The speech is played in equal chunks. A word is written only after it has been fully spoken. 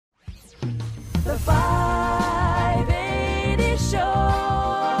The 580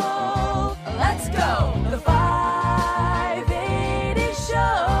 Show. Let's go. The 580 Show.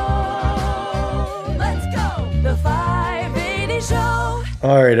 Let's go. The 580 Show.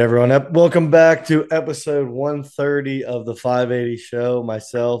 All right, everyone. Welcome back to episode 130 of the 580 Show.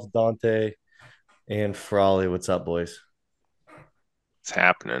 Myself, Dante, and Frawley. What's up, boys? It's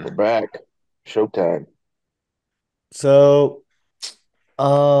happening. We're back. Showtime. So,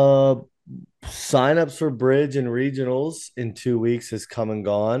 uh, signups for Bridge and regionals in 2 weeks has come and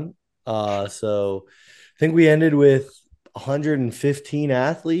gone. So I think we ended with 115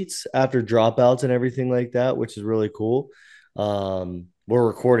 athletes after dropouts and everything like that, which is really cool. We're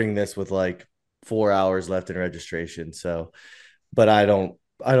recording this with like 4 hours left in registration. So, but I don't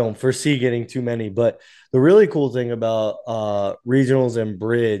foresee getting too many. But the really cool thing about regionals and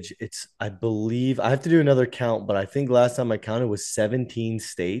bridge, I believe I have to do another count, but I think last time I counted was 17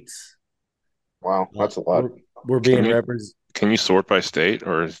 states. Wow, that's a lot. We're being represented Can you sort by state,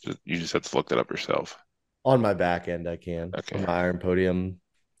 or you just have to look that up yourself? on my back end. I can Okay. on my Iron Podium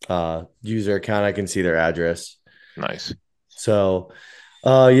user account. I can see their address. Nice. So,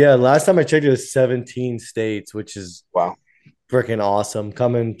 yeah, last time I checked, it was 17 states, which is Wow. freaking awesome.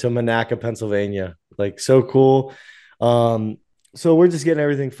 Coming to Monaca, Pennsylvania, like so cool. So we're just getting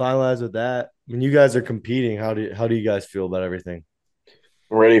everything finalized with that. When you guys are competing, how do you guys feel about everything?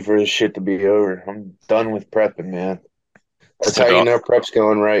 I'm ready for this shit to be over. I'm done with prepping, man. That's It's how the you dog, know prep's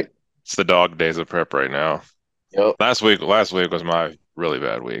going right. it's the dog days of prep right now. Yep. Last week was my really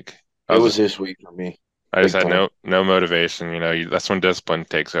bad week. It was this week for me. I just big had time. no motivation. That's when discipline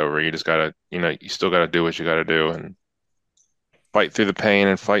takes over. You just gotta, you still gotta do what you gotta do and fight through the pain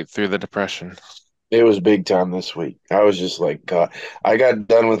and fight through the depression. It was big time this week. I was just like, God. I got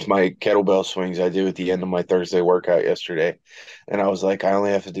done with my kettlebell swings I did at the end of my Thursday workout yesterday. And I was like, I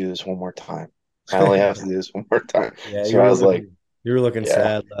only have to do this one more time. I only have to do this one more time. Yeah, So I was like, you were looking yeah.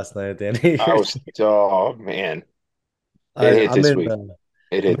 sad last night, Danny. oh, man. I, It hit I'm this in week. the,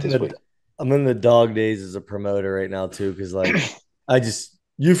 It I'm hit in this the, week. I'm in the dog days as a promoter right now too, because like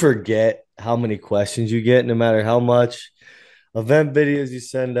you forget how many questions you get, no matter how much event videos you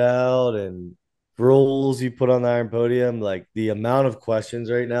send out and rules you put on the Iron Podium. Like the amount of questions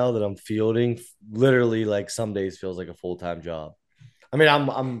right now that I'm fielding, literally, like some days feels like a full-time job. I mean, I'm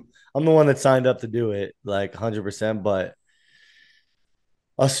the one that signed up to do it, like 100%, but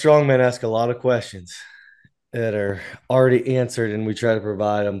us strongmen ask a lot of questions that are already answered, and we try to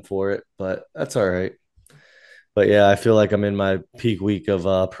provide them for it. But that's all right. But yeah, I feel like I'm in my peak week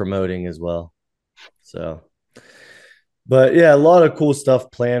of promoting as well. So, but yeah, a lot of cool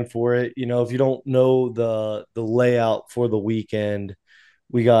stuff planned for it. If you don't know the layout for the weekend,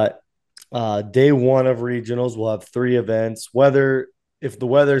 we got day one of regionals. We'll have three events. If the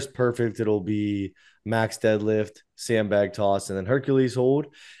weather's perfect, it'll be max deadlift, sandbag toss, and then Hercules hold.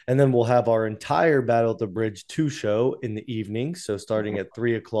 And then we'll have our entire Battle at the Bridge 2 show in the evening. So starting at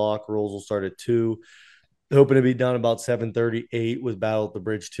 3 o'clock, rolls will start at 2. Hoping to be done about 7:38 with Battle at the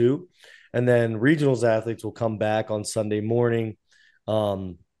Bridge 2. And then regionals athletes will come back on Sunday morning.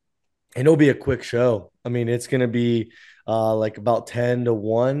 And it'll be a quick show. I mean, it's going to be like about 10 to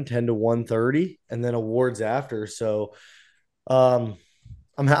 1, 10 to 1:30, and then awards after. So I'm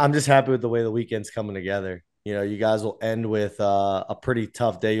just happy with the way the weekend's coming together. You guys will end with a pretty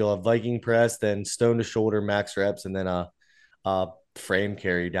tough day. You'll have Viking press, then stone to shoulder max reps, and then a frame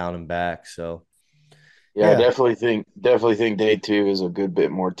carry down and back. So Yeah, I definitely think day two is a good bit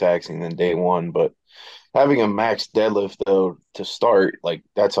more taxing than day one, but having a max deadlift though to start, like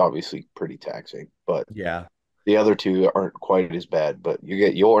that's obviously pretty taxing. But yeah, the other two aren't quite as bad. But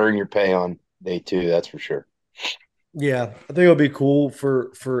you'll earn your pay on day two, that's for sure. yeah, I think it'll be cool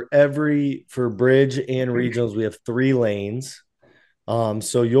for bridge and regionals. We have 3 lanes.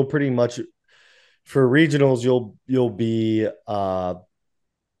 So you'll pretty much for regionals you'll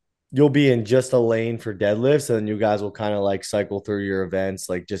be in just a lane for deadlifts, and then you guys will kind of like cycle through your events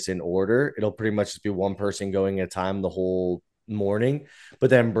like just in order. It'll pretty much just be one person going at a time the whole morning, but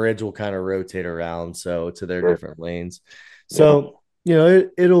then bridge will kind of rotate around to their Sure. different lanes. Yeah. So,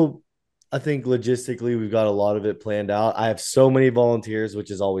 it'll I think logistically we've got a lot of it planned out. I have so many volunteers,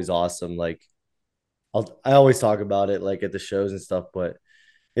 which is always awesome. Like I always talk about it like at the shows and stuff, but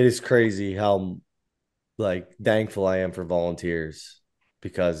it is crazy how like thankful I am for volunteers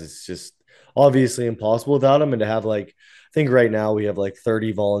because it's just obviously impossible without them. And to have like, I think right now we have like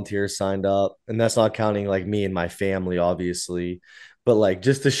 30 volunteers signed up, and that's not counting like me and my family, obviously, but like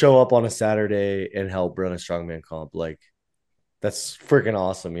just to show up on a Saturday and help run a strongman comp, like that's freaking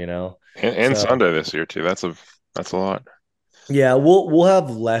awesome. And So Sunday this year too. That's a lot. Yeah, we'll have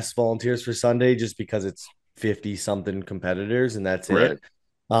less volunteers for Sunday just because it's 50 something competitors and that's Right. it.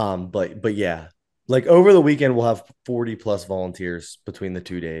 But yeah, like over the weekend we'll have 40 plus volunteers between the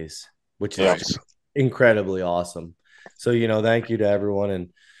 2 days, which is Nice. just incredibly awesome. So, thank you to everyone. And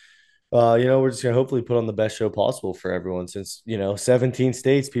we're just gonna hopefully put on the best show possible for everyone since, 17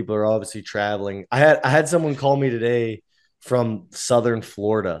 states, people are obviously traveling. I had someone call me today from Southern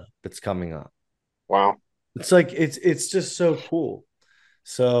Florida that's coming up. Wow. It's like it's just so cool.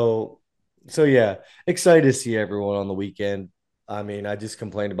 So yeah, excited to see everyone on the weekend. I mean, I just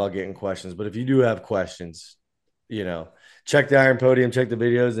complained about getting questions, but if you do have questions, you know, check the Iron Podium, check the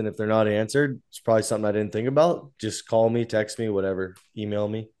videos, and if they're not answered, it's probably something I didn't think about. Just call me, text me, whatever, email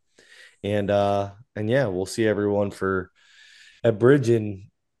me. And yeah, we'll see everyone for at Bridge in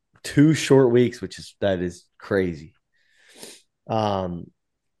 2 short weeks, that is crazy. Um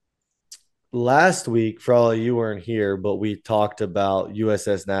Last week, probably you weren't here, but we talked about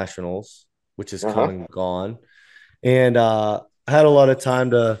USS Nationals, which is come and gone. And I had a lot of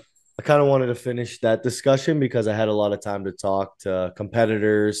time I kind of wanted to finish that discussion because I had a lot of time to talk to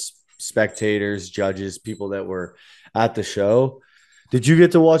competitors, spectators, judges, people that were at the show. Did you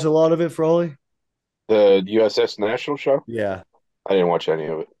get to watch a lot of it, Frawley? The USS National Show? Yeah. I didn't watch any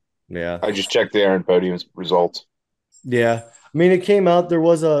of it. Yeah. I just checked the Iron Podium's results. Yeah. I mean, it came out. There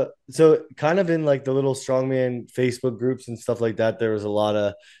was so kind of in like the little strongman Facebook groups and stuff like that, there was a lot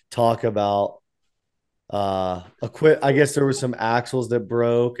of talk about I guess there were some axles that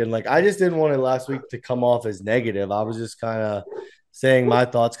broke, and like I just didn't want it last week to come off as negative. I was just kind of saying my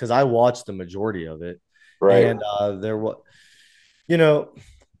thoughts because I watched the majority of it. Right. And there was, you know,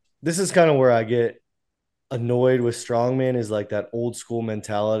 this is kind of where I get annoyed with strongman is like that old school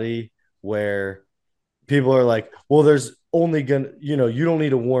mentality where people are like, well, there's only gonna, you don't need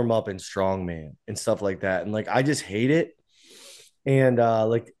to warm up in strongman and stuff like that. And like, I just hate it. And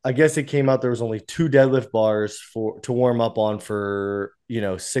like, I guess it came out there was only 2 deadlift bars to warm up on for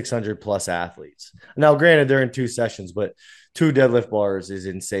 600 plus athletes. Now, granted, they're in 2 sessions, but 2 deadlift bars is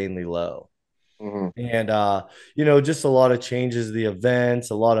insanely low. Mm-hmm. And just a lot of changes to the events,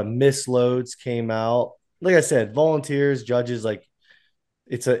 a lot of misloads came out. Like I said, volunteers, judges, like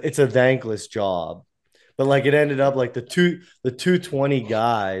it's a thankless job. But like it ended up like the 220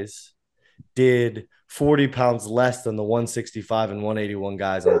 guys did 40 pounds less than the 165 and 181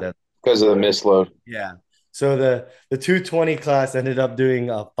 guys on death. Because of the misload. Yeah. So the 220 class ended up doing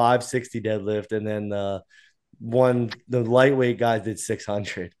a 560 deadlift, and then the lightweight guys did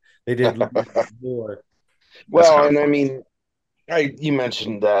 600. They did more. Well, and I mean, you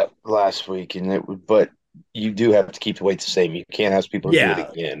mentioned that last week, but you do have to keep the weight the same. You can't ask people to do it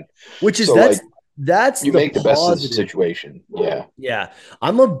again. Which is So, that's you make the best of the positive. situation. Yeah. Yeah.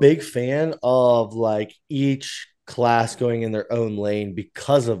 I'm a big fan of like each class going in their own lane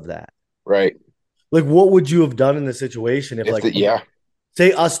because of that. Right. Like, what would you have done in the situation if Yeah.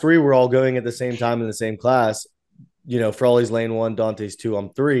 say us three were all going at the same time in the same class? Frawley's lane 1, Dante's 2,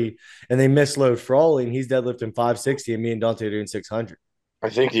 I'm 3, and they misload Frawley and he's deadlifting 560 and me and Dante are doing 600. I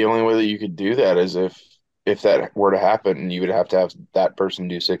think the only way that you could do that is if that were to happen, you would have to have that person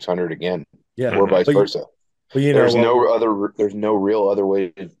do 600 again. Yeah. Or vice versa. But there's no real other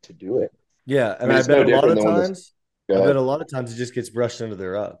way to do it. Yeah, and I bet no a lot of times it just gets brushed under the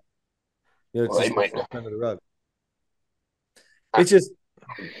rug. It's just might under the rug. It's just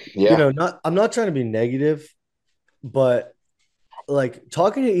I'm not trying to be negative, but like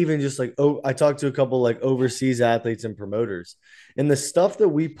talking to even just like I talked to a couple like overseas athletes and promoters, and the stuff that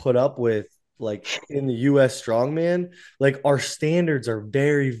we put up with like in the US strongman, like our standards are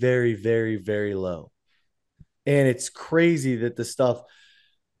very, very, very, very low. And it's crazy that the stuff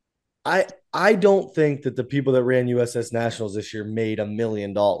I don't think that the people that ran USS Nationals this year made $1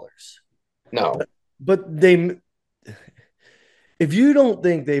 million. No. But they if you don't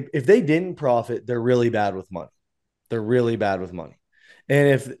think if they didn't profit, they're really bad with money. They're really bad with money. And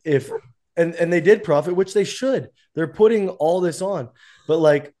if they did profit, which they should. They're putting all this on. But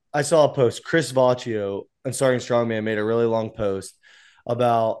like I saw a post, Chris Vaccio on Starting Strongman made a really long post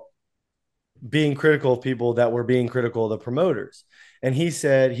about being critical of people that were being critical of the promoters. And he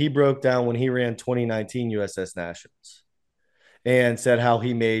said he broke down when he ran 2019 USS Nationals and said how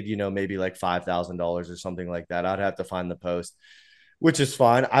he made, maybe like $5,000 or something like that. I'd have to find the post, which is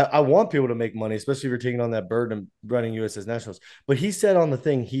fine. I want people to make money, especially if you're taking on that burden of running USS Nationals. But he said on the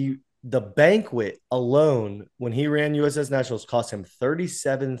thing, the banquet alone, when he ran USS Nationals, cost him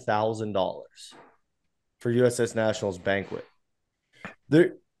 $37,000 for USS Nationals banquet.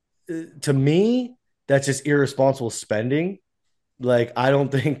 To me, that's just irresponsible spending. Like, I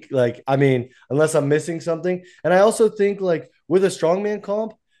don't think, like, I mean, unless I'm missing something. And I also think, like, with a strongman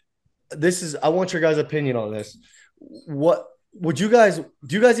comp, I want your guys' opinion on this. What would you guys do?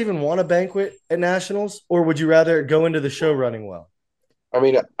 You guys even want a banquet at nationals, or would you rather go into the show running well? I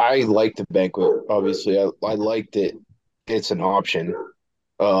mean, I like the banquet. Obviously, I liked it. It's an option.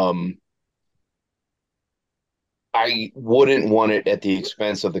 Um, I wouldn't want it at the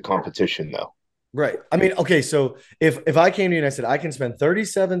expense of the competition, though. Right. I mean, okay, so if I came to you and I said I can spend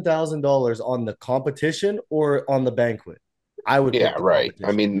 $37,000 on the competition or on the banquet, I would Yeah, pick the right. I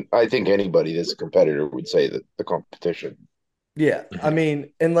competition. mean, I think anybody that's a competitor would say that the competition. Yeah. I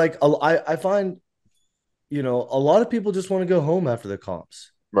mean, and like I find, a lot of people just want to go home after the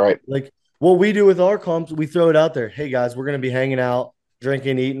comps. Right. Like what we do with our comps, we throw it out there. Hey guys, we're gonna be hanging out,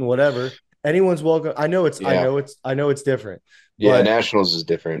 drinking, eating, whatever. Anyone's welcome. Yeah. I know it's different, Yeah, but nationals is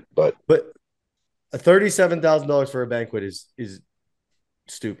different, but but $37,000 for a banquet is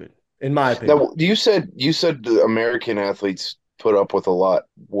stupid, in my opinion. now you said the American athletes put up with a lot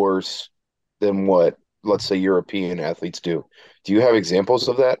worse than what, let's say, European athletes do. Do you have examples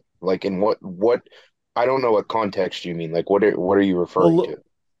of that? Like in what I don't know what context you mean. Like what are you Well, referring to? look,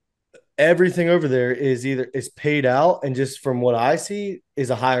 everything over there is paid out, and just from what I see, is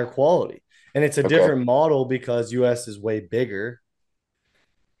a higher quality, and it's a Okay. different model because US is way bigger.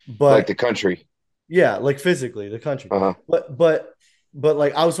 Like But the country. yeah, like physically, the country. Uh-huh. But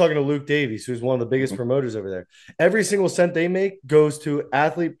like I was talking to Luke Davies, who's one of the biggest Mhm. promoters over there. Every single cent they make goes to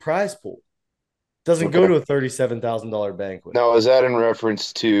athlete prize pool. Doesn't go Okay. to a $37,000 banquet. Now, is that in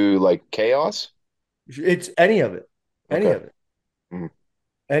reference to like chaos? It's any of it. Any Okay. of it. Mhm.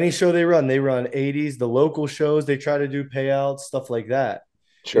 Any show they run 80s, the local shows, they try to do payouts, stuff like that.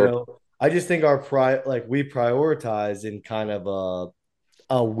 Sure. I just think we prioritize in kind of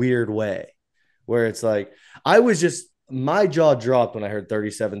a weird way where it's like I was just my jaw dropped when I heard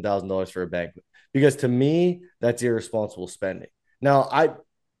 $37,000 for a banquet because to me that's irresponsible spending. Now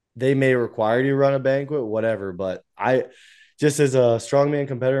they may require you to run a banquet, whatever, but I just as a strongman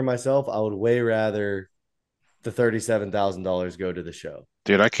competitor myself, I would way rather the $37,000 go to the show.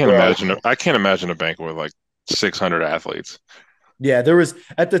 Dude, Well, I can't imagine a banquet with like 600 athletes. Yeah, there was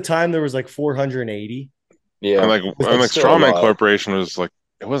at the time there was like 480. And yeah, like that's still a Strawman lot. Corporation was like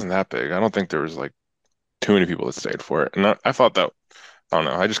it wasn't that big. I don't think there was like too many people that stayed for it. And I thought that I don't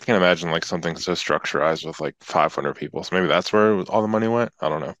know. I just can't imagine like something so structurized with like 500 people. So maybe that's where all the money went. I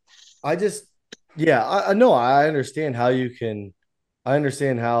don't know. I just yeah, I know I understand how I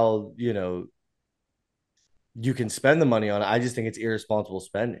understand how, you can spend the money on it. I just think it's irresponsible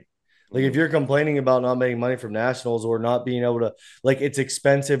spending. Like if Mhm. you're complaining about not making money from nationals or not being able to, like it's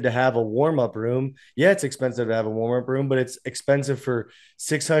expensive to have a warm up room. Yeah, it's expensive to have a warm up room, but it's expensive for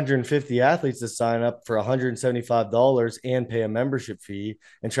 650 athletes to sign up for $175 and pay a membership fee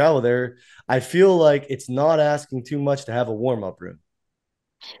and travel there. I feel like it's not asking too much to have a warm up room.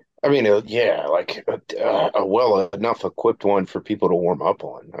 I mean, yeah, like a well enough equipped one for people to warm up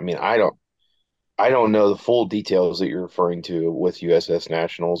on. I mean, I don't know the full details that you're referring to with USS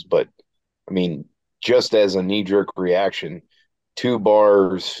Nationals, but I mean, just as a knee-jerk reaction, 2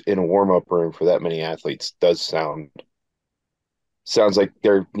 bars in a warm-up room for that many athletes does sounds like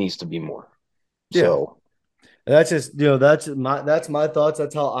there needs to be more. Yeah. So, That's just, that's my thoughts.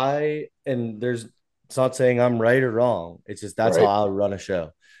 That's how it's not saying I'm right or wrong. It's just, that's how right. I would run a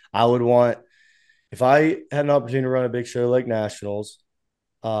show. I would want, if I had an opportunity to run a big show like nationals,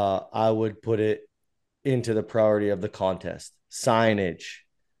 I would put it into the priority of the contest, signage,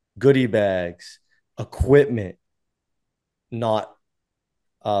 goodie bags, equipment, not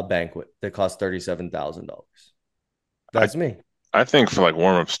a banquet that costs $37,000. I That's me. I think for like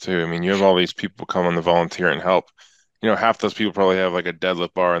warm-ups too. I mean, you have all these people come on to volunteer and help. Half those people probably have like a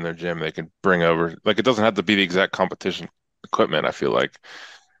deadlift bar in their gym they can bring over. Like it doesn't have to be the exact competition equipment, I feel like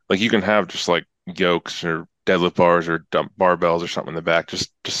you can have just like yokes or deadlift bars or dump barbells or something in the back,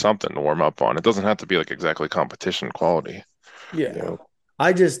 just something to warm up on. It doesn't have to be like exactly competition quality. Yeah. You know,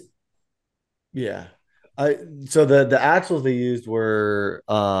 I just, yeah. So the axles they used were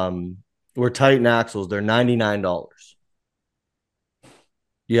Titan axles. They're $99.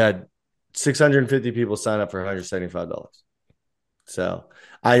 You had 650 people sign up for $175. So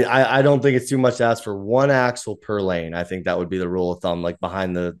I don't think it's too much to ask for one axle per lane. I think that would be the rule of thumb, like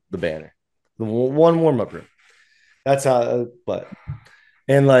behind the banner. One warm up room. That's how. But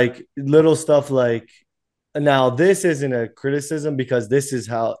and like little stuff like now this isn't a criticism because this is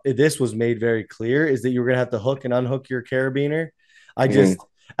how this was made very clear is that you were gonna have to hook and unhook your carabiner. I mhm. just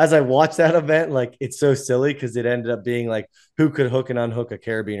as I watched that event, like it's so silly because it ended up being like who could hook and unhook a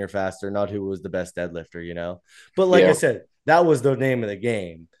carabiner faster, not who was the best deadlifter. But like I Yeah, said, that was the name of the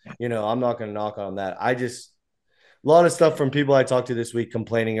game. I'm not gonna knock on that. I just a lot of stuff from people I talked to this week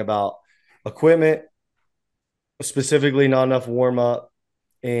complaining about equipment, specifically not enough warm up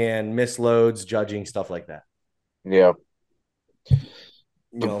and missed loads, judging stuff like that. Yeah.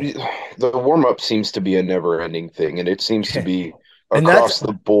 You know, The warm up seems to be a never ending thing, and it seems to be and that's across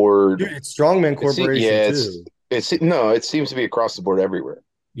the board. dude, it's Strongman Corporation Yeah, too. it seems to be across the board everywhere.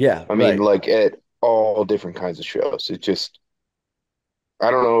 Yeah, I mean, right. like at all different kinds of shows. It just I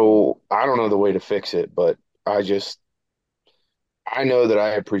don't know the way to fix it, but I just I know that I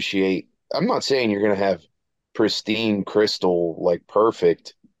appreciate. I'm not saying you're gonna have pristine crystal like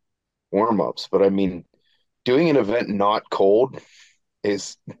perfect warm ups, but I mean doing an event not cold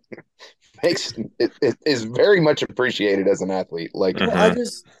is makes it is very much appreciated as an athlete. Like, Well, I Hmm.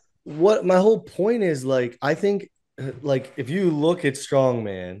 just what my whole point is like I think like if you look at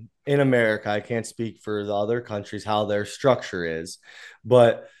strongman in America, I can't speak for the other countries how their structure is,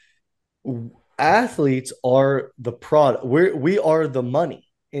 but athletes are the product. We are the money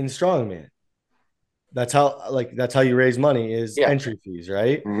in strongman. That's how you raise money is yeah, entry fees,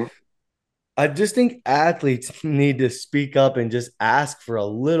 right? mhm. I just think athletes need to speak up and just ask for a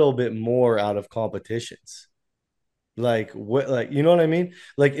little bit more out of competitions. Like what, like you know what I mean?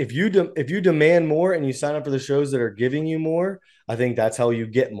 Like if you demand more and you sign up for the shows that are giving you more, I think that's how you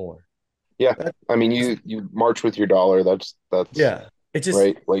get more. Yeah. That, I mean, you march with your dollar. That's yeah, it just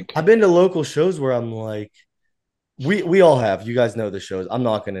right. Like, I've been to local shows where I'm like, we all have. You guys know the shows. I'm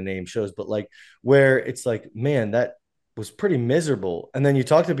not going to name shows, but like where it's like, man, that was pretty miserable. And then you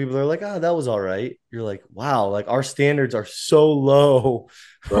talk to people, they're like, oh, that was all right. You're like, wow, like our standards are so low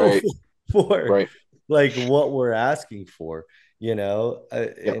right, for right. like what we're asking for, you know?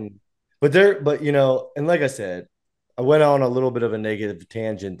 Yep. And but you know, and like I said, I went on a little bit of a negative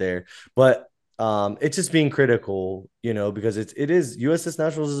tangent there, but it's just being critical, you know, because it is USS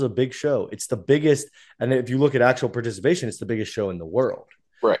Nationals is a big show. It's the biggest, and if you look at actual participation, it's the biggest show in the world.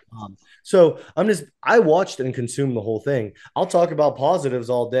 Right. So I watched and consumed the whole thing. I'll talk about positives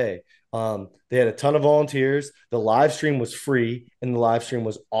all day. They had a ton of volunteers. The live stream was free, and the live stream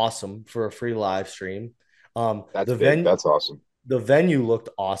was awesome for a free live stream. That's big. That's awesome. The venue looked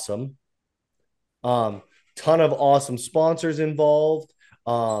awesome. Um, ton of awesome sponsors involved.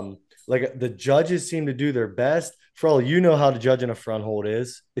 Like the judges seem to do their best. For all you know how to judge in a front hold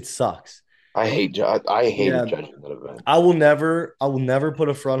is, it sucks. I hated Yeah, judging that event. I will never put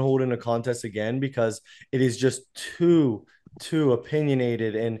a front hold in a contest again because it is just too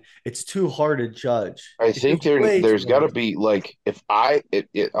opinionated and it's too hard to judge. I It's think just way there's too got to hard. be like if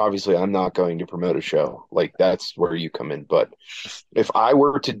obviously I'm not going to promote a show like that's where you come in, but if I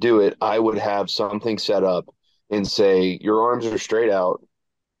were to do it, I would have something set up and say your arms are straight out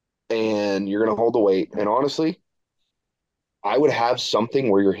and you're going to hold the weight. And honestly, I would have something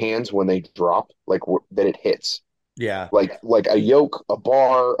where your hands when they drop like that it hits Yeah, like a yoke, a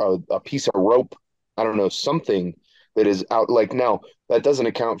bar, a piece of rope. I don't know something that is out. Like now that doesn't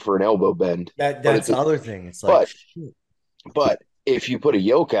account for an elbow bend, but that's the other thing. It's like but shit. But if you put a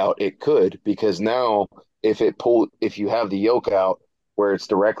yoke out, it could because now if you have the yoke out where it's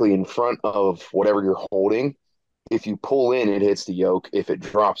directly in front of whatever you're holding, if you pull in, it hits the yoke. If it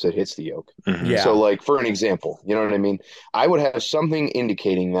drops, it hits the yoke. Hmm. So, Yeah, like for an example, you know what I mean? I would have something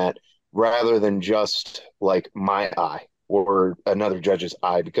indicating that rather than just like my eye or another judge's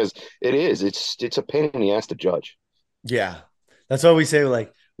eye, because it's a pain in the ass to judge. yeah. That's why we say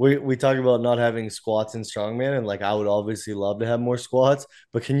like we talk about not having squats in strongman, and like I would obviously love to have more squats,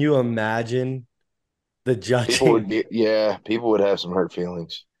 but can you imagine the judging? People would have some hurt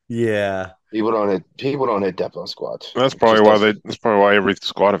feelings. Yeah. People don't hit depth on squats. That's It probably just why doesn't. that's probably why every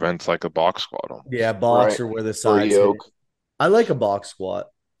squat event's like a box squat Yeah, almost. box Right. or where the Or sides hit. yoke. I like a box squat.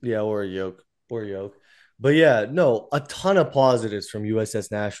 Yeah, or a yoke. But yeah, no, a ton of positives from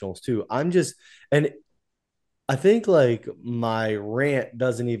USS Nationals too. And I think like my rant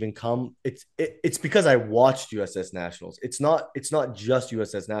doesn't even come. It's because I watched USS Nationals. It's not just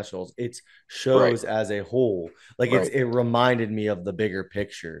USS Nationals. It's Right. shows as a whole. Like Right. it reminded me of the bigger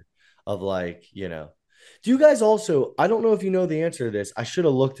picture of like, you know. Do you guys also, I don't know if you know the answer to this. I should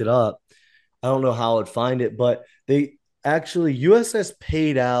have looked it up. I don't know how I'd find it, but they actually USS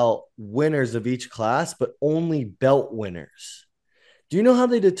paid out winners of each class, but only belt winners. Do you know how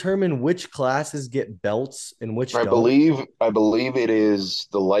they determine which classes get belts and which don't? I believe it is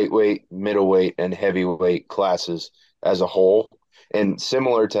the lightweight, middleweight, and heavyweight classes as a whole. And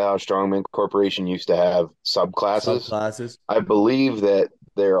similar to how Strongman Corporation used to have subclasses, Subclasses. I believe that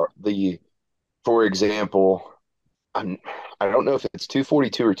there are for example, I'm, I don't know if it's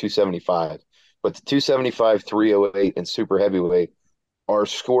 242 or 275, but the 275, 308, and super heavyweight are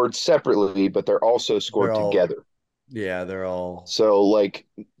scored separately, but they're also They're scored all together. Yeah, they're all. So like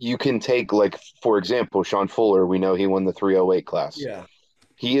you can take like for example, Sean Fuller, we know he won the 308 class. Yeah.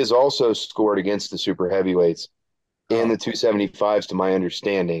 He has also scored against the super heavyweights and Oh. the 275s to my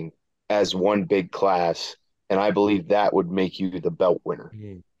understanding as one big class, and I believe that would make you the belt winner.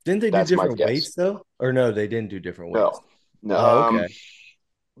 Hmm. Didn't they do That's my different guess. weights though? Or no, they didn't do different weights. No. No, Oh, okay.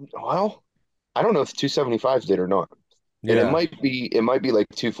 well, I don't know if 275s did or not. And Yeah. it might be like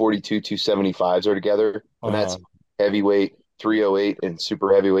 242, 275s are together, and Uh-huh. that's heavyweight, 308, and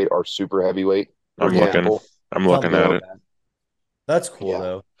super heavyweight are super heavyweight, for I'm looking. example. I'm Something looking at like it. that. That's cool Yeah.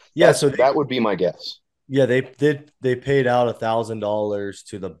 though. Yeah, so That would be my guess. they paid out $1,000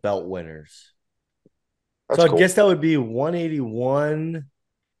 to the belt winners. So That's I cool. guess that would be 181,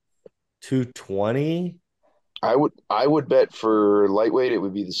 220. I would bet for lightweight it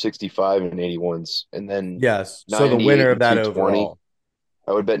would be the 65 and 81s, and then Yes. So the 98 winner of and that 220. overall.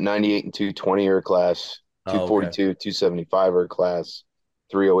 I would bet 98 and 220 are a class, Oh, okay. 242, 275 are a class,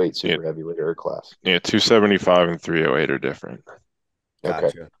 308 Yeah, super heavyweight are a class. yeah, 275 and 308 are different. Okay.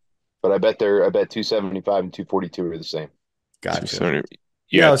 Gotcha. But I bet 275 and 242 are the same. Gotcha. 270.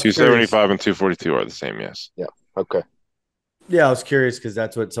 Yeah, Yeah, I was curious. 275 and 242 are the same. Yes. Yeah. Okay. Yeah, I was curious because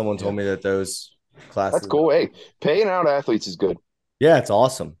that's what someone told Yeah. me that those That's classes. cool. Hey, paying out athletes is good. Yeah, it's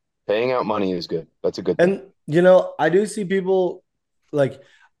awesome. Paying out money is good. That's a good thing. And I do see people like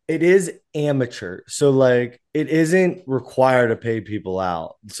it is amateur. So like it isn't required to pay people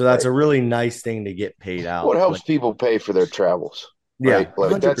out. So that's Right. a really nice thing to get paid out. What helps Like, people pay for their travels, yeah, right?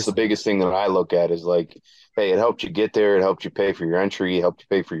 Like that's the 100%. biggest thing that I look at is like, hey, it helped you get there, it helped you pay for your entry, it helped you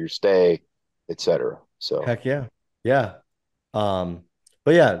pay for your stay, etc. So Heck yeah. Yeah. But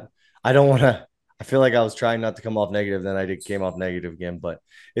yeah, I don't want to. I feel like I was trying not to come off negative, then came off negative again, but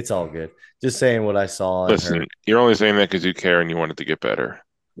it's all good. Just saying what I saw and Listen, heard. you're only saying that because you care and you want it to get better.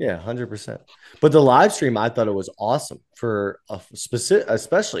 Yeah, 100%. But the live stream, I thought it was awesome for a specific,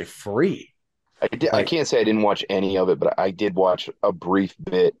 especially free. I Like, can't say I didn't watch any of it, but I did watch a brief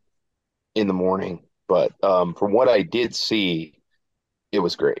bit in the morning. But from what I did see, it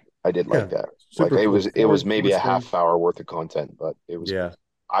was great. I did yeah, like that. Like super cool. it was Four maybe a screens. half hour worth of content, but it was Yeah,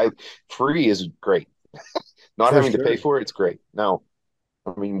 I free is great. Not for having to pay sure. for it, it's great. No,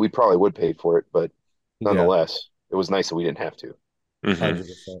 I mean we probably would pay for it, but Yeah, nonetheless, it was nice that we didn't have to. Hmm.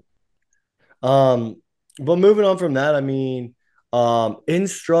 100%. But moving on from that, I mean, in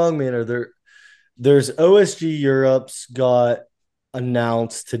strongman, there's OSG Europe's got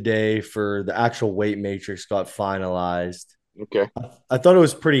announced today for the actual weight matrix got finalized. Okay. I thought it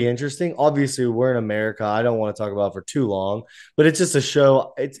was pretty interesting. Obviously, we're in America. I don't want to talk about it for too long, but it's just a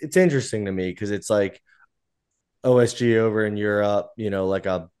show. It's interesting to me because it's like OSG over in Europe, like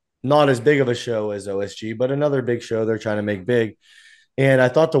a not as big of a show as OSG, but another big show they're trying to make big. And I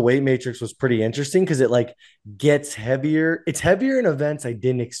thought the weight matrix was pretty interesting because it like gets heavier. It's heavier in events I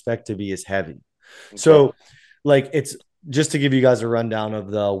didn't expect to be as heavy. Okay. So, like, it's just to give you guys a rundown of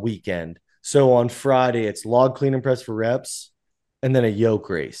the weekend. So on Friday, it's log clean and press for reps, and then a yoke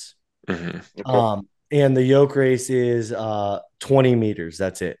race. Hmm. Okay. And the yoke race is 20 meters.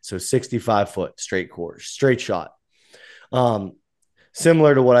 That's it. So 65-foot straight course, straight shot. Um,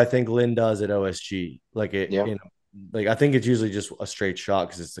 Similar to what I think Lynn does at OSG. Like Yeah. like I think it's usually just a straight shot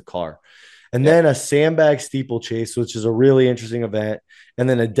because it's the car. And Yeah. then a sandbag steeplechase, which is a really interesting event, and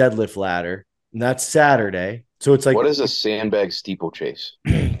then a deadlift ladder. And that's Saturday. So it's like What is a sandbag steeplechase?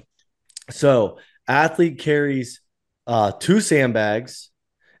 so athlete carries two sandbags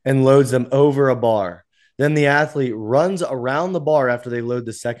and loads them over a bar. Then the athlete runs around the bar after they load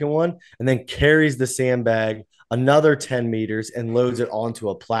the second one and then carries the sandbag another 10 meters and loads it onto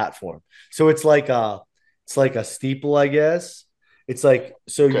a platform. So it's like a steeple, I guess. It's like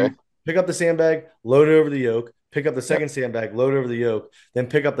so Okay. you pick up the sandbag, load it over the yoke, pick up the Yeah. second sandbag, load it over the yoke, then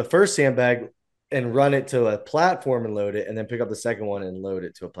pick up the first sandbag and run it to a platform and load it, and then pick up the second one and load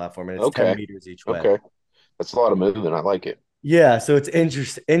it to a platform. And it's 10 Okay. meters each way. Okay. That's a lot of movement. I like it. Yeah, so it's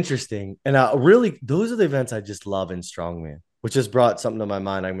interesting, and really, those are the events I just love in strongman, which has brought something to my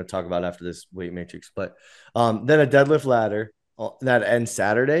mind. I'm going to talk about after this weight matrix, but then a deadlift ladder that ends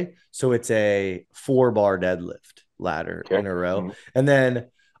Saturday, so it's a 4-bar deadlift ladder Okay. in a row, Mhm. and then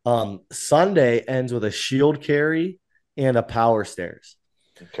Sunday ends with a shield carry and a power stairs.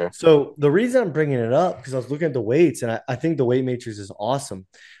 Okay. So the reason I'm bringing it up because I was looking at the weights, and I think the weight matrix is awesome,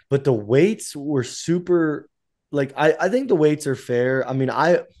 but the weights were super. Like I think the weights are fair. I mean,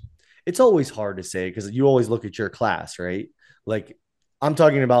 it's always hard to say because you always look at your class, right? Like I'm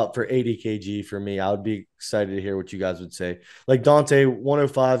talking about for 80 kg for me. I would be excited to hear what you guys would say. Like Dante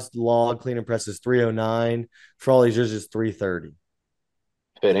 105's log clean and press is 309. For all these yours is 330.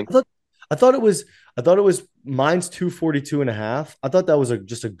 Fitting. I thought I thought it was mine's 242 and a half. I thought that was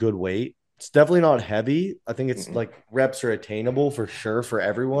just a good weight. It's definitely not heavy. I think it's Mhm. like reps are attainable for sure for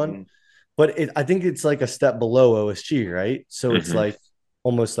everyone. Mhm. But I think it's like a step below OSG, right? So it's Hmm. like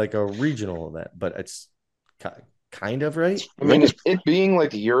almost like a regional event, but it's kind of right. I I think mean, it's it being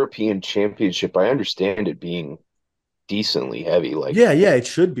like the European Championship, I understand it being decently heavy. Like Yeah, it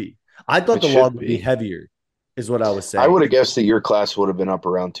should be. I thought it the log should would be be. heavier, is what I was I saying. would have guessed that your class would have been up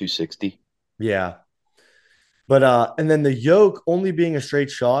around 260. Yeah. But and then the yoke only being a straight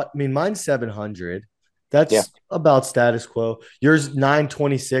shot. I mean, mine's 700. Yeah. That's about status quo. Yours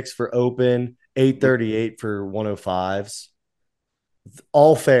 926 for open, Mhm. 838 for 105s.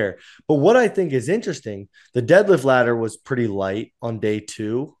 All fair. But what I think is interesting, the deadlift ladder was pretty light on day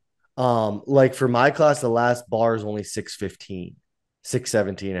 2. Like for my class, the last bar is only 615,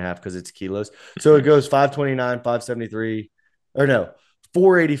 617 and a half because it's kilos. So it mhm. goes 529, 573, or no,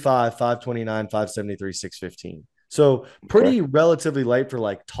 485, 529, 573, 615. So Okay. pretty relatively light for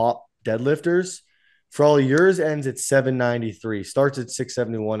like top deadlifters. For all yours ends at 793, starts at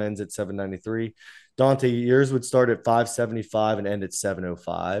 671, ends at 793. Dante, yours would start at 575 and end at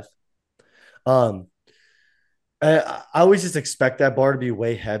 705. Um, I always just expect that bar to be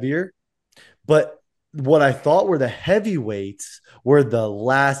way heavier. But what I thought were the heavyweights were the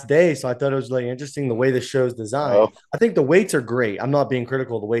last day. So I thought it was really interesting the way the show's designed. Oh, I think the weights are great. I'm not being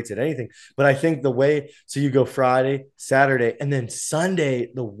critical of the weights at anything, but I think the way, so you go Friday, Saturday, and then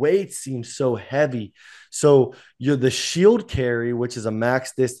Sunday, the weights seem so heavy. So you're the shield carry, which is a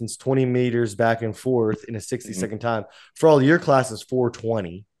max distance 20 meters back and forth in a 60-second mhm. time. For all your classes,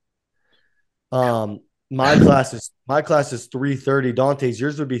 420. Um, my class is 330. Dante's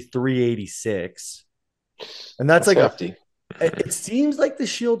yours would be 386. And that's That's like hefty. it seems like the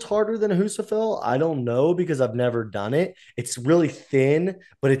shield's harder than a Husafel. I don't know because I've never done it. It's really thin,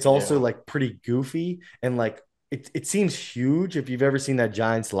 but it's also Yeah. like pretty goofy and like it seems huge if you've ever seen that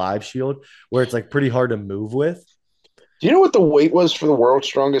Giants live shield where it's like pretty hard to move with. Do you know what the weight was for the world's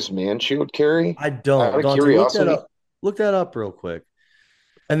strongest man shield carry? I Out don't. of Dante, look that curiosity, up. Look that up real quick.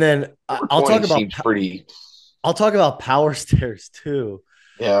 And then I'll talk 420 about seems pretty. I'll talk about power stairs too.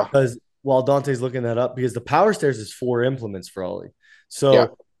 Yeah. Because while Dante's looking that up, because the power stairs is 4 implements for Ollie. Yeah.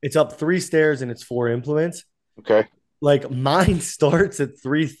 So it's up 3 stairs and it's 4 implements. Okay. Like mine starts at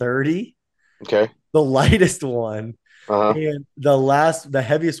 330, Okay. the lightest one, Uh-huh. and the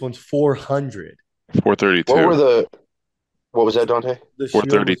heaviest one's 400. What 432. were the what was that, Dante? The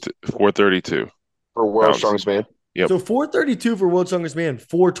shield was 432. 432 For world's pounds. strongest man? Yep. so 432 for World Strongest Man,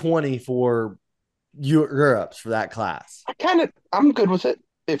 420 for Europe's for that class. I'm good with it.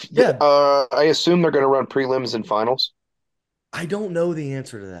 If the, Yeah, I assume they're going to run prelims and finals I don't know the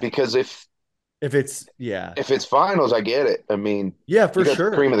answer to that. because If it's yeah, if it's finals, I get it. I mean, yeah, you for got the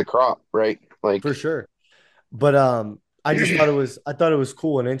sure, cream of the crop, right? for Like, sure. But I thought it was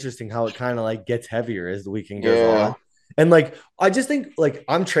cool and interesting how it kind of like gets heavier as the weekend goes yeah. on. And like I just think like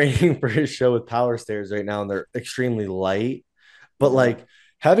I'm training for his show with power stairs right now and they're extremely light. But Mhm. like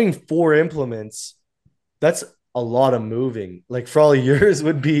having 4 implements, that's a lot of moving. Like for all yours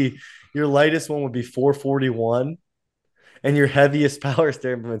would be your lightest one would be 441 and your heaviest power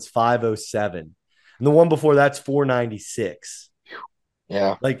stair implement's 507. And the one before that's 496.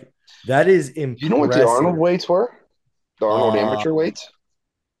 Yeah. Like that is Do you know what the Arnold impressive. weights were? The Arnold Uh amateur weights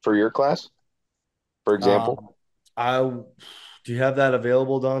for your class, for example? Um, I do you have that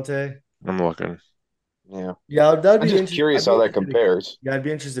available, Dante? I'm looking. Yeah. Yeah, that'd I'm be just interesting. curious I'd be how that interested to, compares. yeah, I'd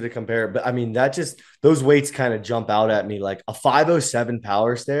be interested to compare. But I mean, that just those weights kind of jump out at me. Like a 507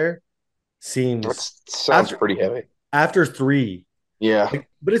 power stair That seems sounds after pretty heavy. after three, Yeah. like,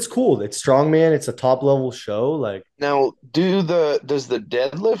 but it's cool. It's strongman. It's a top level show. Like, Now, does the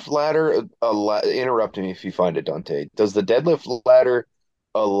deadlift ladder interrupt me if you find it, Dante? Does the deadlift ladder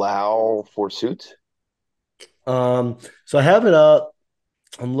allow for suits? so I have it up.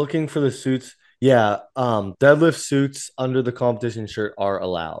 I'm looking for the suits. Yeah, deadlift suits under the competition shirt are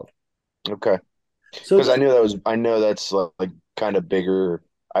allowed. Okay. Because So I know that's like kind of bigger.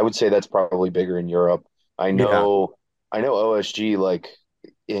 I would say that's probably bigger in Europe. I yeah, know I know OSG like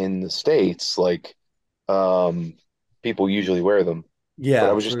in the States, like um people usually wear them. But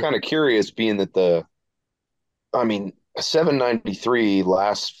I yeah, was just kind of curious being that I mean, a 793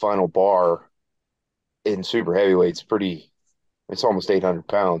 last final bar in super heavyweights pretty it's almost 800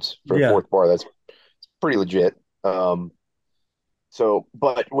 pounds for a yeah. fourth bar. That's pretty legit.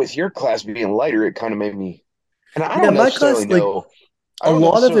 But with your class being lighter, it kind of made me, and I Yeah, don't my necessarily class, like know, I a don't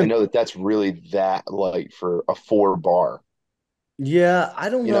lot of necessarily them. know that that's really that light for a four bar, Yeah, I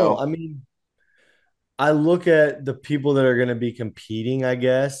don't you know. know? I mean, I look at the people that are going to be competing, I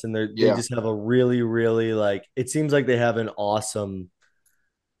guess, and they Yeah. just have a really, really it seems like they have an awesome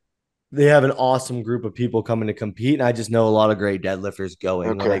group of people coming to compete. And I just know a lot of great deadlifters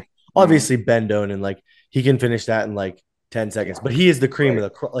going. Okay. Obviously Ben Donen, he can finish that in 10 seconds, but he is the cream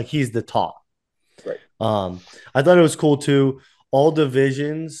Right. of he's the top. Right. I thought it was cool too. All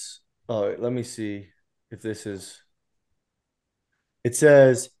divisions. Oh, let me see if this is. It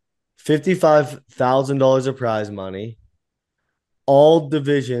says $55,000 of prize money. All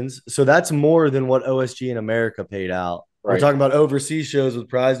divisions. So that's more than what OSG in America paid out. We're Right. talking about overseas shows with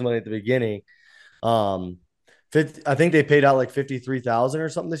prize money at the beginning. 50, I think they paid out 53,000 or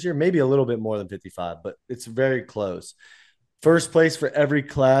something this year, maybe a little bit more than 55, but it's very close. First place for every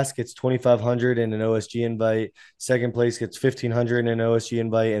class gets 2,500 in an OSG invite. Second place gets 1,500 in an OSG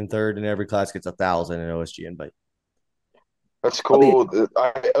invite, and third in every class gets 1,000 in an OSG invite. That's I mean, cool. The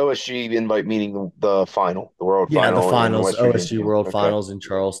OSG invite meaning the final, the world yeah, the final in finals, West OSG Virginia. World Okay. Finals in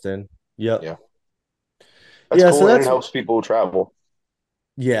Charleston. Yep. Yeah. That's Yeah, so cool, and it that's helps people travel.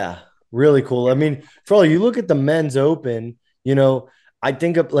 yeah, really cool. I mean, for all you look at the men's open, I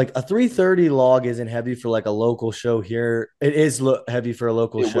think of a 330 log isn't heavy for a local show here. It is heavy for a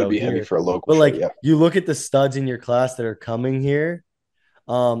local It would show be heavy here. for a local But show. Yeah. you look at the studs in your class that are coming here,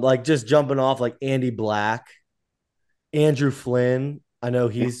 just jumping off Andy Black, Andrew Flynn. I know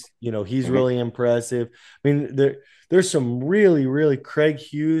he's Mhm. really impressive. I mean, there's some really, really Craig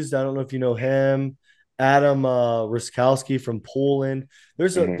Hughes. I don't know if you know him. Adam Ruskowski from Poland.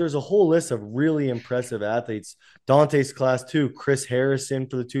 Mhm. There's a whole list of really impressive athletes. Dante's class too. Chris Harrison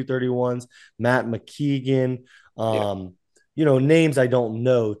for the 231s. Matt McKeegan. Yeah. Names I don't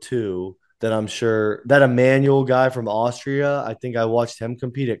know too. That I'm sure that Emmanuel guy from Austria. I think I watched him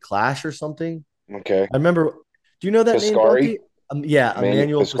compete at Clash or something. Okay. I remember. Do you know that name, Piscari, Dante? Yeah,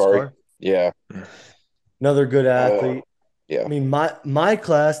 Emmanuel Piscari. Piscar, Yeah. another good Uh, athlete. I yeah. mean, my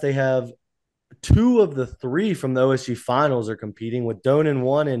class, they have two of the three from the OSG finals are competing with Donan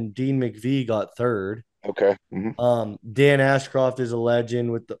one and Dean McVie got third. Okay. Dan Ashcroft is a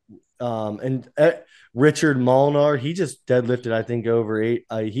legend with the and Richard Molnar, he just deadlifted, I think, over eight.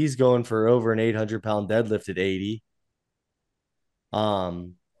 He's going for over an 800-pound deadlift at 80.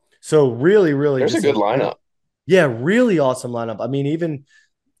 So really, really There's a just good lineup. yeah, really awesome lineup. I mean, even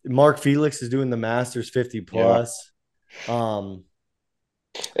Mark Felix is doing the Masters 50 Yeah. plus. And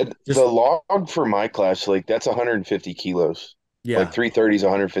Just the log for my class, that's 150 kilos. yeah, 330 is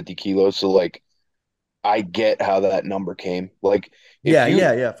 150 kilos. So I get how that number came. yeah, if you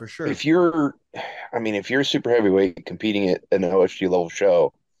yeah, for sure. if you're if you're super heavyweight competing at an OSG level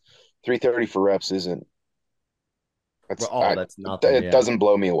show, 330 for reps isn't That's nothing. it Yeah, doesn't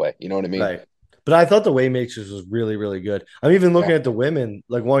blow me away. You know what I mean? right. But I thought the Waymakers was really, really good. I'm even looking Yeah. at the women.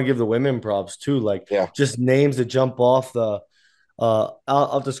 Want to give the women props too. Yeah. Just names that jump off the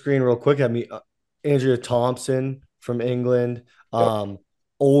off the screen real quick at me. Andrea Thompson from England. Yep.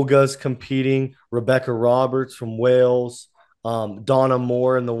 Olga's competing. Rebecca Roberts from Wales. Donna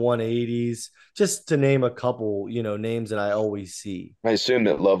Moore in the 180s. Just to name a couple, names that I always see. I assume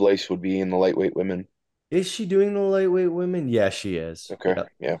that Lovelace would be in the lightweight women. Is she doing the lightweight women? Yeah, she is. Okay. Yep.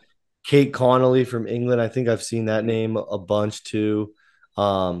 Yeah. Kate Connolly from England. I think I've seen that name a bunch too.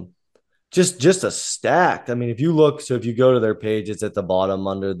 Just a stack. I mean, if you go to their page, it's at the bottom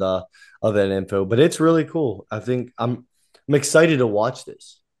under the event info. But it's really cool. I think I'm excited to watch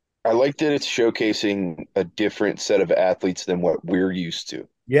this. I like that it's showcasing a different set of athletes than what we're used to.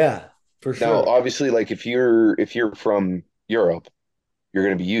 Yeah, for Now, sure. obviously, if you're from Europe, you're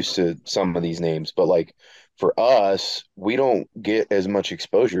going to be used to some of these names, but for us, we don't get as much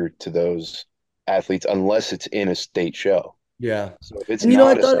exposure to those athletes unless it's in a state show. Yeah. So if it's And I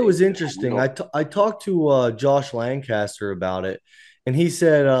not a thought it state was show, we interesting. don't. I talked to Josh Lancaster about it, and he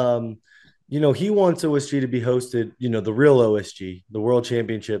said, he wants OSG to be hosted, the real OSG, the World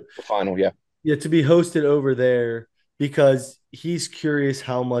Championship, The final, yeah. yeah, to be hosted over there because he's curious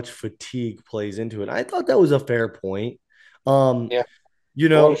how much fatigue plays into it. I thought that was a fair point. Yeah, You a lot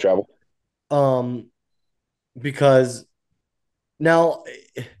know, of travel. because now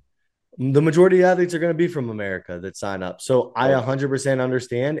the majority of athletes are going to be from America that sign up. So I Right. 100%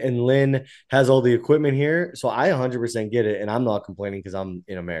 understand. And Lynn has all the equipment here. So I 100% get it. And I'm not complaining because I'm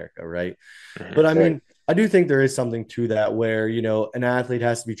in America. Right. But I mean, Right. I do think there is something to that where, an athlete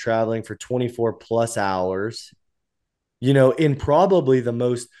has to be traveling for 24 plus hours, in probably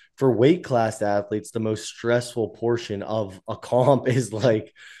for weight class athletes, the most stressful portion of a comp is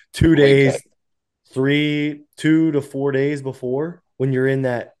 2 days, Weight 2 to 4 days before when you're in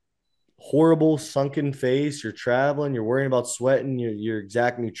that horrible sunken phase. You're traveling, you're worrying about sweating, your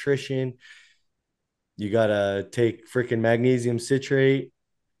exact nutrition. You gotta take freaking magnesium citrate,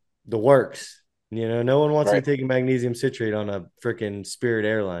 the works. No one wants to be Right. taking magnesium citrate on a freaking Spirit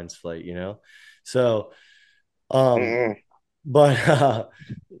Airlines flight. So, um, Mm-mm. but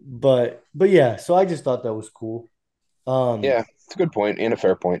but yeah. So I just thought that was cool. Um, Yeah, it's a good point and a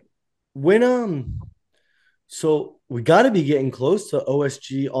fair point. when so we got to be getting close to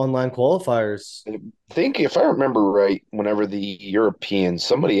OSG online qualifiers. I think if I remember right, whenever the Europeans,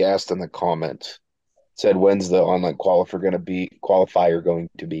 somebody asked in the comments, said when's the online qualifier going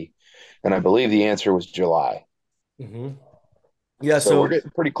to be? And I believe the answer was July. Mhm. Yeah. So we're So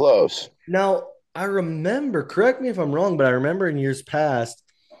getting pretty close. now I remember. Correct me if I'm wrong, but I remember in years past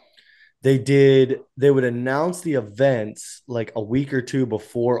they would announce the events like a week or two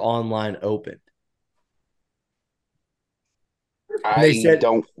before online opened. And they I said,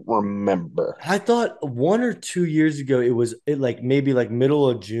 don't remember. I thought 1 or 2 years ago it like maybe like middle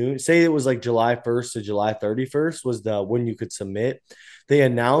of June. Say it was like July 1st to July 31st was the when you could submit. They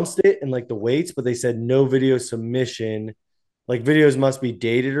announced it and like the weights, but they said no video submission. Like videos must be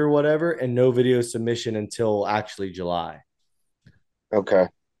dated or whatever, and no video submission until actually July. Okay.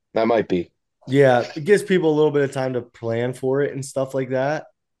 That might be. Yeah, it gives people a little bit of time to plan for it and stuff like that.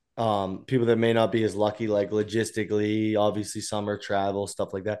 People that may not be as lucky, like logistically, obviously summer travel,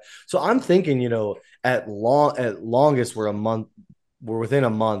 stuff like that. So I'm thinking, at longest we're within a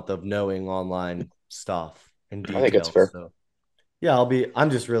month of knowing online stuff and I think it's details. fair. So yeah, I'm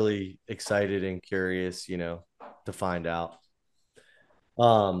just really excited and curious, to find out.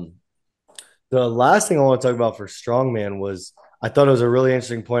 Um, the last thing I want to talk about for strongman was I thought it was a really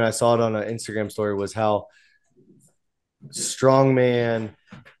interesting point. I saw it on an Instagram story was how strongman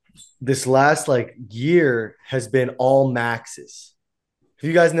this last like year has been all maxes. Have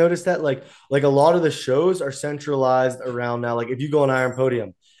you guys noticed that? Like a lot of the shows are centralized around now. Like if you go on Iron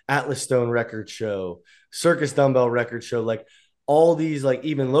Podium, Atlas Stone Record Show, Circus Dumbbell Record Show, like all these like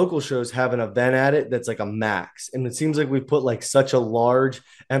even local shows have an event at it that's like a max. And it seems like we put like such a large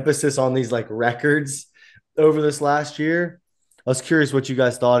emphasis on these like records over this last year. I was curious what you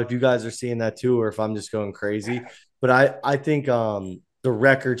guys thought, if you guys are seeing that too, or if I'm just going crazy. But I think the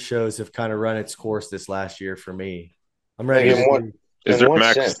record shows have kind of run its course this last year for me. I'm Like ready to see. Is in there a what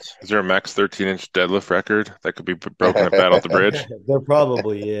max? sense? Is there a max 13-inch deadlift record that could be broken at Battle at the Bridge? There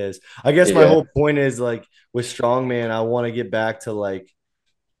probably is. I guess my Yeah. whole point is like with strongman, I want to get back to like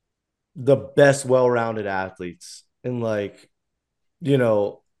the best well-rounded athletes and like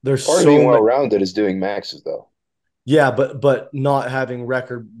there's Part of being so well many. rounded is doing maxes though. Yeah, but not having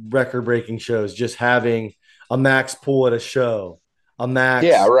record breaking shows, just having a max pull at a show, a Yeah,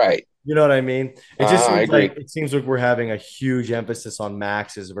 max. right. You know what I mean? It just I seems agree. like we're having a huge emphasis on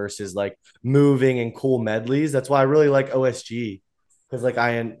maxes versus like moving and cool medleys. That's why I really like OSG because like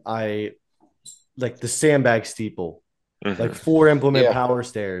I like the sandbag steeple, like Hmm. 4 implement Yeah. power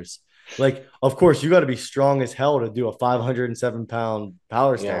stairs. Like, of course, you got to be strong as hell to do a 507-pound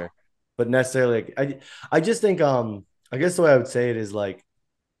power Yeah. stair, but necessarily, like, I just think, I guess the way I would say it is like,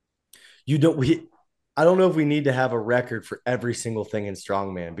 you don't, we, I don't know if we need to have a record for every single thing in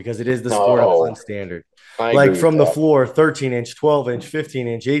strongman because it is the sport of No, unstandard. I Like agree with from the that. floor, 13-inch, 12-inch,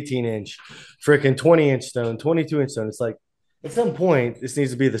 15-inch, 18-inch, freaking 20-inch stone, 22-inch stone. It's like at some point, this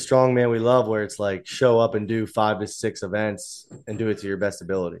needs to be the strongman we love, where it's like show up and do 5 to 6 events and do it to your best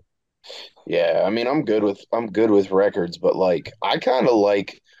ability. Yeah, I mean, I'm good with records, but like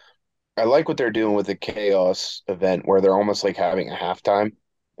I like what they're doing with the chaos event where they're almost like having a halftime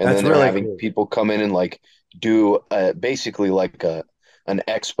and That's then they're really having cool. people come in and like do basically like a an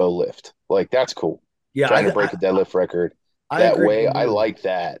expo lift. Like that's cool. Yeah, Trying to break a deadlift record I that agree way. I completely. like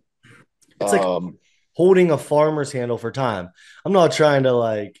that. It's like Um, holding a farmer's handle for time. I'm not trying to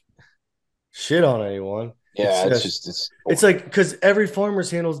like shit on anyone. It's yeah, it's just just it's it's like because every farmer's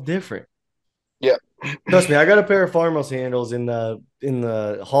handle is different. yeah. Trust me, I got a pair of farmer's handles in the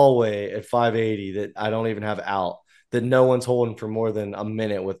hallway at 580 that I don't even have out that no one's holding for more than a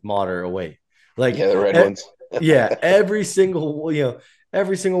minute with moderate weight. Like, Yeah, the red e- ones. yeah, every single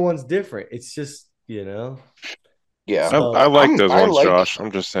one's different. It's just Yeah. I so like those I ones, like Josh.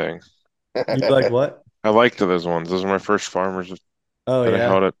 I'm just saying. you like what? I liked those ones. Those are my first farmers Oh that I yeah,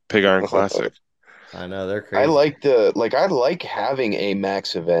 held at Pig Iron Classic. I know they're I crazy like I like having a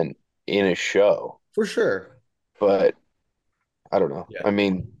max event in a show, for sure. but I don't know. Yeah, I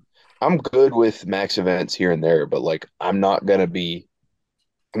mean, I'm good with max events here and there, but like I'm not gonna be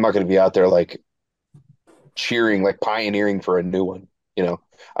out there like cheering, like pioneering for a new one. You know,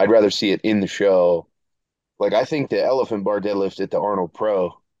 I'd rather see it in the show. Like I think the elephant bar deadlift at the Arnold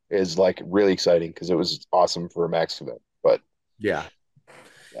Pro is like really exciting because it was awesome for a max event. But yeah.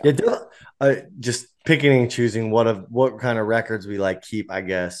 Yeah, just picking and choosing what kind of records we like keep, I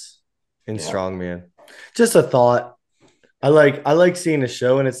guess, in Yeah. strongman. Just a thought. I like seeing a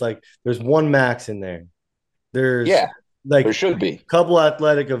show, and it's like there's one max in there. There's Yeah, like there should be. a couple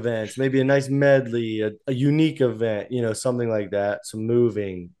athletic events, maybe a nice medley, a unique event, something like that. Some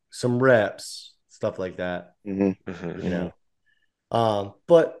moving, some reps, stuff like that. Mhm. Mhm. You know.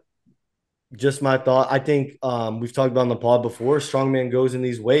 But just my thought. I think we've talked about on the pod before. Strongman goes in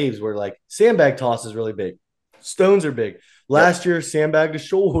these waves where like sandbag toss is really big, stones are big. Last year, sandbag to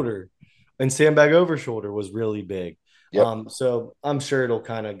shoulder and sandbag over shoulder was really big. Yep. So I'm sure it'll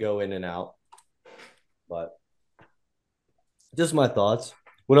kind of go in and out. But just my thoughts.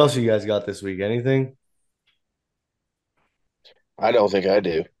 What else you guys got this week? Anything? I don't think I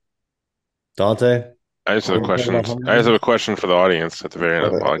do. Dante? I just have a question. I just have a question for the audience at the very end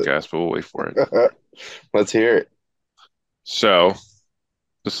of the podcast, but we'll wait for it. Let's hear it. So,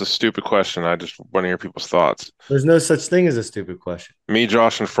 this is a stupid question. I just want to hear people's thoughts. There's no such thing as a stupid question. Me,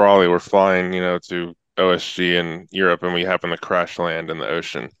 Josh, and Frawley were flying, to OSG in Europe, and we happened to crash land in the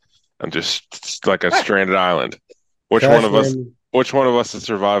ocean and just like a stranded island. Which one of us? Which one of us is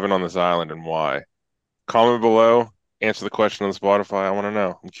surviving on this island, and why? Comment below. Answer the question on Spotify. I want to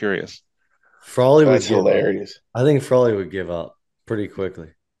know. I'm curious. Frawley would That's give hilarious. up. I think Frawley would give up pretty quickly.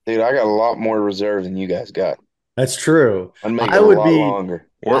 Dude, I got a lot more reserve than you guys got. That's true. I'd make I it a would lot be longer.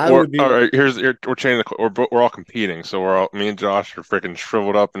 All would be- right, we're changing we're all competing, so me and Josh are freaking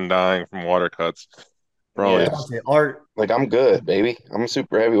shriveled up and dying from water cuts. Probably. Yeah. Dante, Art, Like, I'm good, baby. I'm a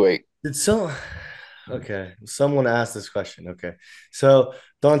super heavyweight. okay, someone asked this question. Okay. So,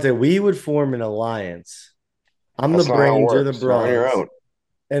 Dante, we would form an alliance. I'm That's the not how it brains, you're the works. You're on your bronze. own.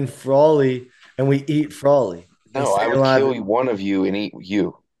 And Frawley, and we eat Frawley. and No, I stay would alive. kill one of you and eat you.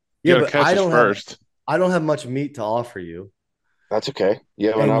 You Yeah, gotta but catch I us don't first. I don't have much meat to offer you. That's okay. You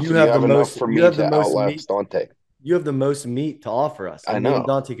have And enough. you You have have the enough most- for you me have the to most outlast meat. Dante. You have the most meat to offer us. I And me and know.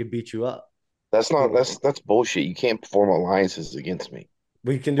 Dante could beat you up. That's not. That's bullshit. You can't form alliances against me.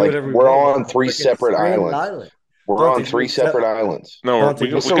 We can do Like, whatever we we're want. on three Freaking separate stranded islands. We're Dante, on three you accept- separate islands. No, Dante, we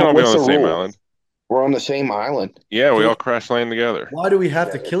can what's all be on what's the the same rule? island. We're on the same island. Yeah, we So- all crash land together. Why do we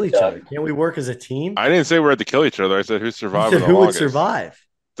have to Yeah, kill each yeah. other? Can't we work as a team? I didn't say we had to kill each other. I said who's You surviving said the who would longest. survive?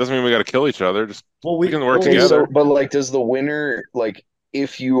 Doesn't mean we got to kill each other. Just Well, we can work well, Okay, together. so, but like, does the winner, like,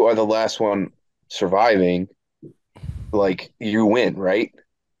 if you are the last one surviving, like, you win, right?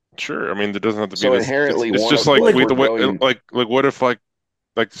 sure. I mean, there doesn't have to be So this. inherently, It's one just of like us we we're going. like what if like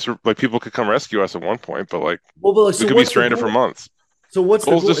people could come rescue us at one point, but like Well, but we so could be what's the stranded for goal? months. So what's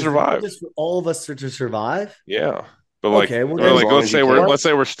the Goal's goal? to Is the goal survive. just for all of us to survive? Yeah, but like, Okay, well, or then like as long let's as you say can. let's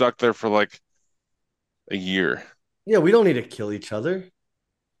say we're stuck there for like a year. Yeah, we don't need to kill each other.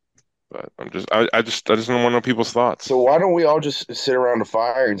 But I just don't want to know people's thoughts. So why don't we all just sit around a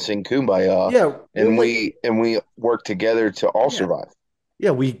fire and sing Kumbaya, Yeah, and well, we work together to all Yeah. survive?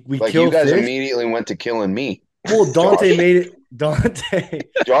 yeah, we Like, kill you guys fish. immediately went to killing me. Well, Dante Josh. made it. Dante.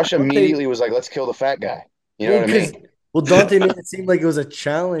 Josh immediately was like, "Let's kill the fat guy." You know well, what I mean? 'cause- well, Dante made it seem like it was a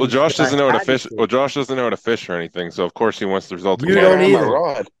challenge. Well, Josh that I doesn't know how to had fish. do. Well, Josh doesn't know how to fish or anything, so of course he wants the result. You Can't don't have my either.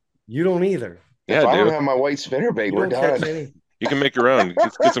 rod. You don't either. Yeah, If I don't dude. have my white spinnerbait, You we're don't catch done. any. You can make your own.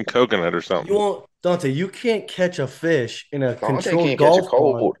 Get some coconut or something. You won't, Dante. You can't catch a fish in a Dante controlled can't catch a golf pond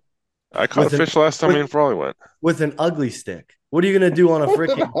cold. I caught a with an- fish last time with- me and Frawley went. with an ugly stick. What are you gonna do on a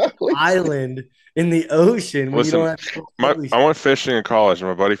freaking island in the ocean when Listen, you don't have an ugly I stick? went fishing in college, and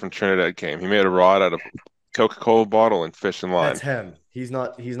my buddy from Trinidad came. He made a rod out of Coca-Cola bottle and fish and line, That's him. He's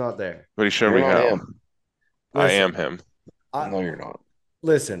not there. but he showed You're me not how. him. I Listen, am him. No, you're not.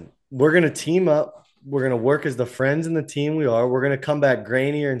 Listen, we're gonna team up. We're gonna work as the friends in the team we are. We're gonna come back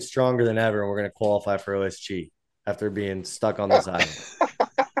grainier and stronger than ever, and we're gonna qualify for OSG after being stuck on this island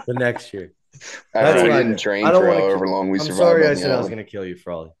the next year. That's After we what I didn't did. train I don't for wanna however kill- long we I'm survived. sorry on I the said I was island. gonna kill you,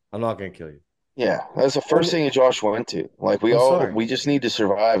 Frawley. I'm not gonna kill you. Yeah, that's the first thing that Josh went to. Like, I'm sorry. we just need to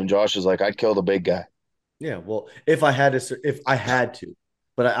survive, and Josh is like, "I'd kill the big guy." Yeah, well, if I had to,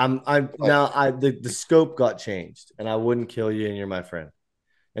 but the scope got changed, and I wouldn't kill you, and you're my friend,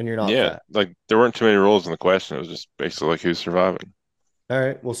 and you're not Yeah, fat. like there weren't too many rules in the question. It was just basically like who's surviving. All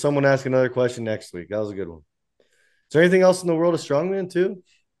right. Well, someone ask another question next week. That was a good one. Is there anything else in the world of strongman too?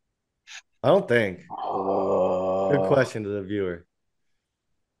 I don't think. Good question to the viewer.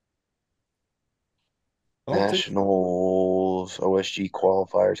 I don't think- Nationals, OSG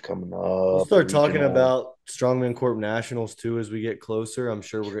qualifiers coming up. We'll start talking regional. about Strongman Corp Nationals too as we get closer. I'm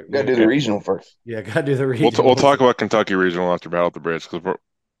sure we're We gotta do the regional first. Yeah, gotta do the We'll regional. talk about Kentucky Regional after Battle at the Bridge because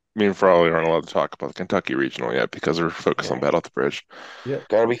me and Frawley aren't allowed to talk about the Kentucky Regional yet because we're focused on Battle at the Bridge. Yep.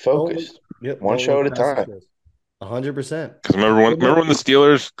 Gotta be focused. Yep. One don't show look at a past the time. shows. 100%. Because remember when the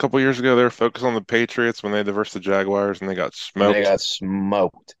Steelers a couple years ago they were focused on the Patriots when they diversed the Jaguars and they got smoked. They got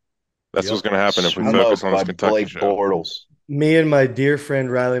smoked. That's what's going to happen if we Smoked focus on this by Kentucky Blake show. Bortles. Me and my dear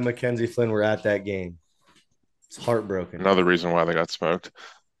friend Riley Mackenzie Flynn were at that game. It's heartbroken. Another reason why they got smoked.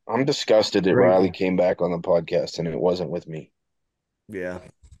 I'm disgusted that Great. Riley came back on the podcast and it wasn't with me. Yeah.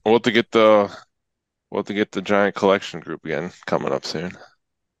 We'll have to get the giant collection group again coming up soon.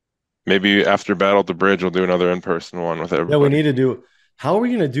 Maybe after Battle at the Bridge, we'll do another in-person one with everybody. Yeah, we need to do. How are we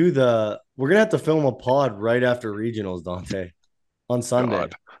going to do we're going to have to film a pod right after regionals, Dante, on Sunday.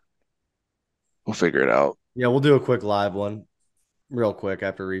 God. We'll figure it out. Yeah, we'll do a quick live one real quick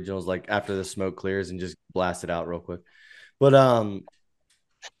after regionals, like after the smoke clears and just blast it out real quick. But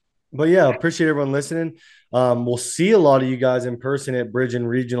yeah, appreciate everyone listening. We'll see a lot of you guys in person at Bridge and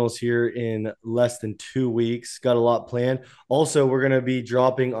Regionals here in less than 2 weeks. Got a lot planned. Also, we're going to be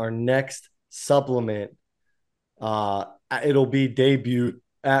dropping our next supplement. It'll be debut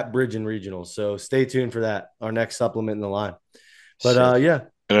at Bridge and Regionals. So stay tuned for that. Our next supplement in the line. But yeah.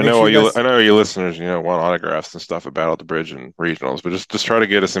 And I know you listeners, want autographs and stuff at Battle at the Bridge and regionals, but just try to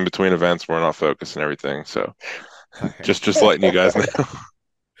get us in between events where we're not focused and everything. So just letting you guys know.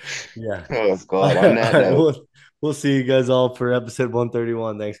 Yeah. Oh, God. On that note. We'll see you guys all for episode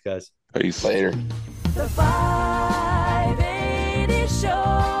 131. Thanks, guys. Peace. Later. The 580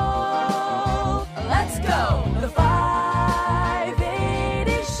 Show. Let's go. The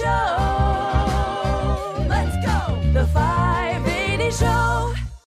 580 Show. Let's go. The 580 Show.